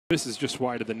This is just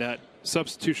wide of the net.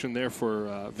 Substitution there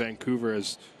for Vancouver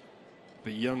as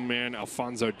the young man,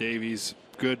 Alphonso Davies.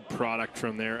 Good product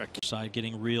from there. Side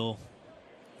getting real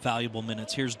valuable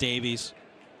minutes. Here's Davies.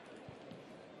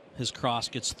 His cross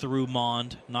gets through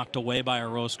Mond, knocked away by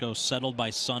Orozco, settled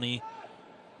by Sonny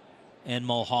and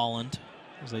Mulholland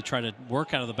as they try to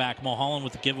work out of the back. Mulholland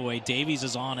with the giveaway. Davies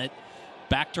is on it.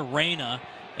 Back to Reyna,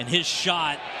 and his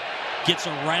shot gets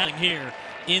around here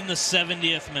in the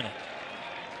 70th minute.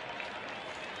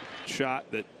 Shot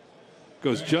that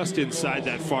goes just inside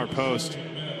that far post.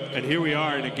 And here we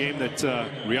are in a game that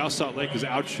Real Salt Lake is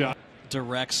outshot.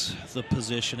 Directs the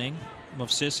positioning.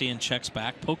 Movsisian checks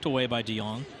back, poked away by De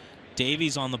Jong.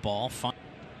 Davies on the ball.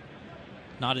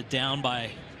 Knotted down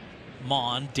by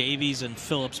Mond. Davies and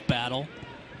Phillips battle.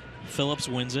 Phillips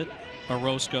wins it.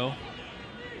 Orozco,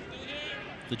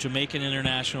 the Jamaican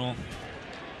international,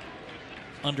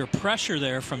 under pressure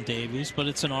there from Davies, but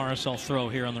it's an RSL throw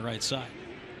here on the right side.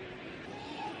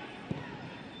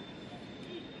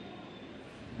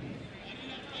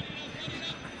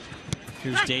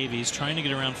 Here's Davies trying to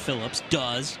get around Phillips.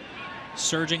 Does.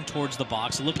 Surging towards the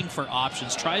box, looking for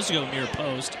options. Tries to go near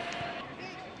post.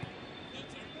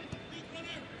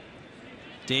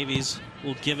 Davies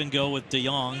will give and go with De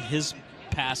Jong. His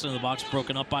pass into the box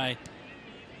broken up by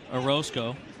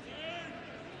Orozco.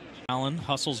 Allen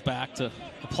hustles back to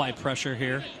apply pressure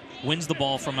here. Wins the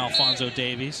ball from Alphonso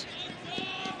Davies.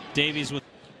 Davies with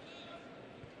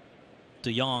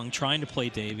De Jong trying to play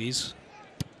Davies.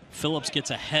 Phillips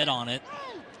gets a head on it.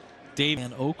 Davies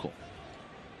and Okel.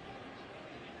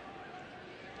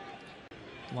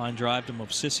 Line drive to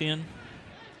Movsisian.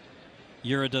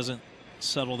 Yura doesn't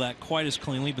settle that quite as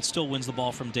cleanly, but still wins the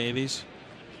ball from Davies.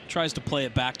 Tries to play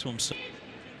it back to himself.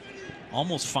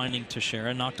 Almost finding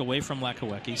Teixeira. Knocked away from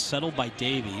Lakawecki. Settled by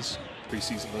Davies.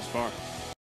 Preseason thus far.